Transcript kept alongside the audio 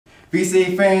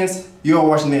VCA fans, you are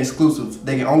watching the exclusive.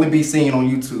 They can only be seen on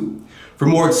YouTube. For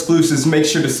more exclusives, make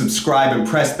sure to subscribe and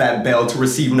press that bell to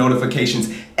receive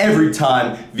notifications every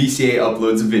time VCA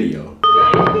uploads a video.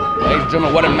 Ladies and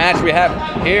gentlemen, what a match we have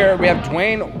here. We have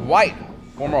Dwayne White,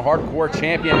 former hardcore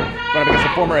champion, going up against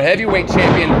the former heavyweight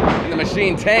champion in the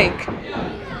Machine Tank.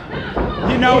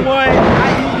 You know what?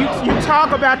 You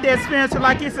talk about that, Spencer,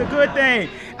 like it's a good thing.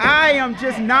 I am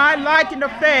just not liking the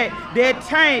fact that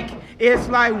Tank is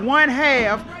like one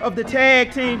half of the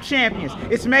tag team champions.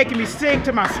 It's making me sick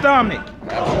to my stomach.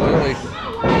 Absolutely.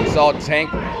 We saw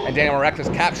Tank and Daniel Reckless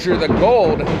capture the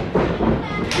gold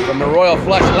from the Royal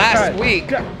Flush last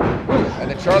week at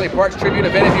the Charlie Parks tribute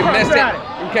event. If you missed it, you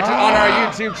can catch it on our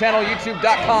YouTube channel,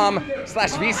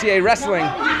 youtube.com/VCA Wrestling.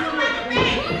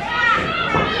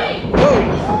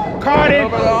 Caught it.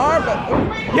 Over the arm, but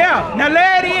yeah, now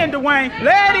let it in, Dwayne.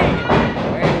 Let it in.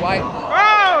 Dwayne White.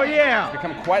 Oh, yeah. He's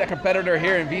become quite a competitor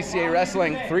here in VCA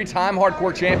Wrestling. 3-time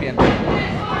hardcore champion. Oh!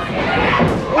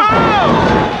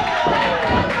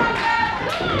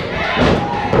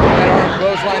 That arm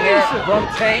clothesline there from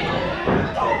Tank.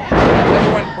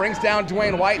 Everyone brings down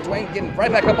Dwayne White. Dwayne getting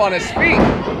right back up on his feet.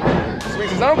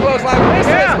 Swings his own clothesline.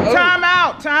 Yeah,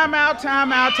 timeout, timeout,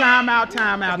 timeout, timeout,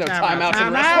 timeout, no timeout, timeouts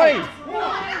in wrestling.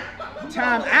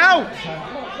 Timeout.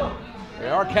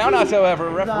 There are countouts, however.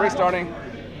 Referee starting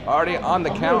already on the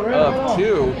count of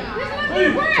 2.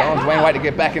 Telling Dwayne White to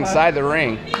get back inside the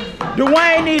ring.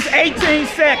 Dwayne needs 18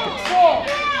 seconds.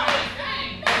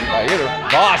 You're the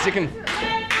boss. You can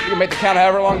make the count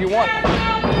however long you want. In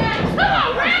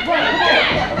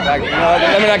fact,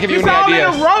 let me not give you any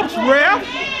ideas. It's all in the ropes, ref.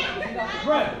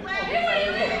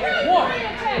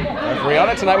 Referee on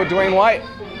it tonight with Dwayne White.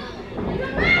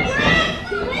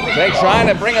 Tank trying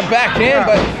to bring him back in,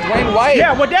 but Dwayne White.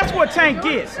 Yeah, well, that's what Tank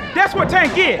gets. That's what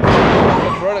Tank gets.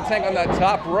 Throw the Tank on that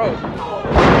top rope.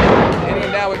 Hitting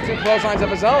him down with 2 clotheslines of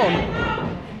his own.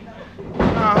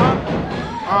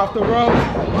 Off the rope,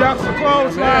 ducks the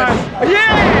clothesline.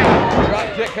 Yeah!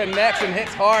 Drop kick connects and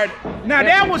hits hard. Now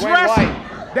that was wrestling.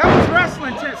 That was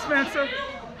wrestling, Spencer.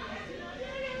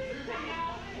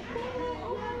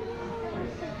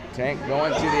 Tank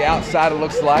going to the outside, it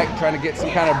looks like, trying to get some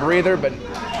kind of breather, but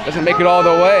doesn't make it all the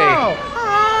way.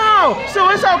 Oh, so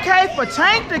it's okay for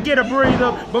Tank to get a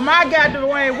breather, but my guy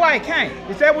Dwayne White can't.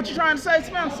 Is that what you're trying to say,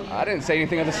 Spencer? I didn't say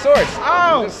anything of the sort.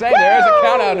 Oh, I'm just saying there is a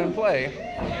count out in play.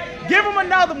 Give him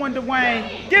another one, Dwayne.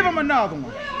 Give him another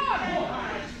one.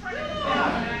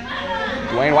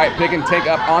 Dwayne White picking Tank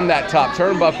up on that top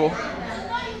turnbuckle.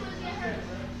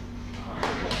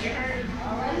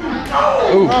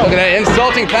 Ooh, look at that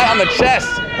insulting pat on the chest.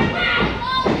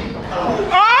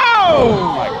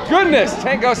 Oh! My goodness,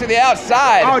 Tank goes to the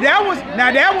outside. Oh,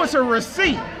 that was a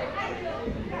receipt.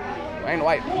 Dwayne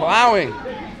White plowing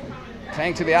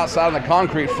Tank to the outside on the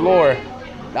concrete floor.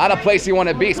 Not a place you want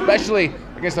to be, especially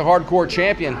against a hardcore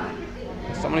champion.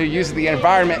 Someone who uses the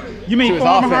environment You mean to his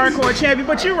former offense. hardcore champion?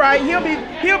 But you're right, he'll be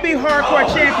hardcore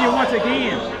champion once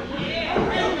again.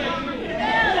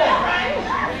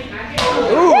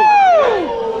 Ooh.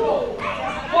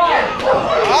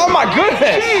 Oh my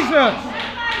goodness! Jesus!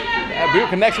 That boot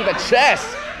connects with the chest,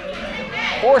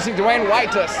 forcing Dwayne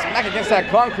White to smack against that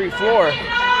concrete floor.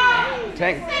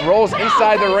 Tank rolls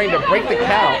inside the ring to break the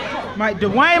count.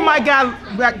 Dwayne might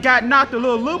got knocked a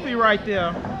little loopy right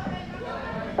there.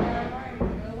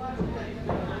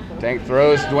 Tank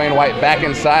throws Dwayne White back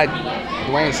inside.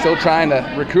 Dwayne's still trying to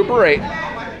recuperate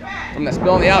from the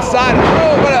spill on the outside.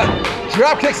 Oh, but a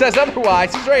drop kick says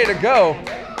otherwise. He's ready to go.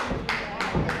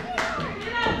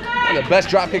 One of the best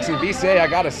drop kicks in VCA, I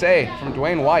gotta say, from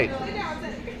Dwayne White.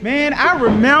 Man, I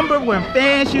remember when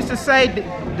fans used to say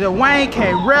Dwayne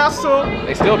can't wrestle.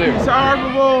 They still do. He's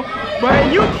horrible,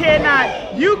 but you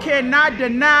cannot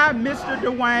deny Mr.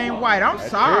 Dwayne White. I'm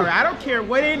sorry, I don't care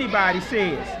what anybody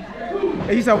says.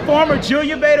 He's a former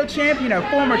Junior Beta champion, a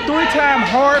former 3-time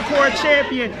hardcore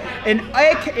champion. In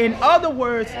other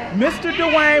words, Mr.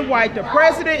 Dwayne White, the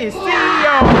president and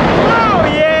CEO. Oh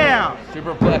yeah!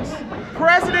 Superplex.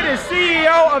 President and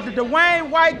CEO of the Dwayne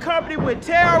White Company with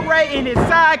Terror Ray in his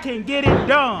side can get it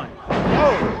done.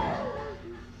 Oh.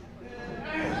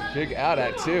 Big out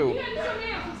at 2.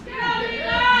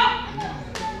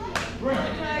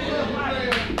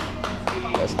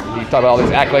 You talk about all these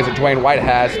accolades that Dwayne White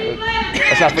has, but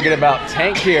let's not forget about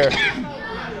Tank here.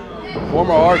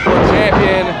 Former hardcore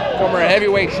champion, former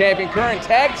heavyweight champion, current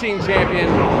tag team champion,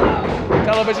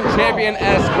 television champion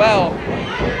as well.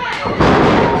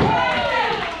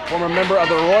 Former member of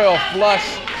the Royal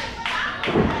Flush.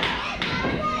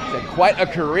 He's had quite a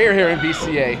career here in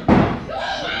VCA.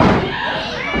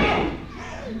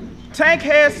 Tank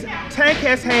has Tank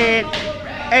has had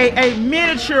a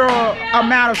miniature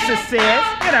amount of success.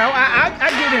 You know, I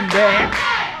give him that.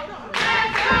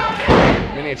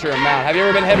 Miniature amount. Have you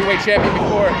ever been heavyweight champion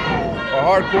before? Or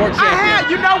hardcore champion? I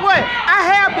have. You know what? I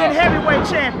have been heavyweight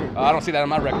champion. I don't see that on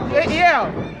my record.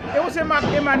 Yeah, it was in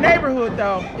my neighborhood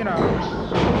though. You know.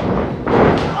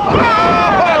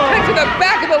 Oh! Kick to the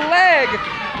back of the leg.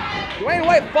 Dwayne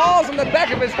White falls on the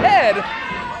back of his head.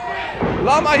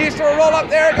 Lama Histo roll up.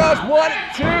 There it goes. 1,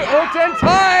 2, hooked and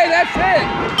tied. That's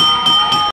it.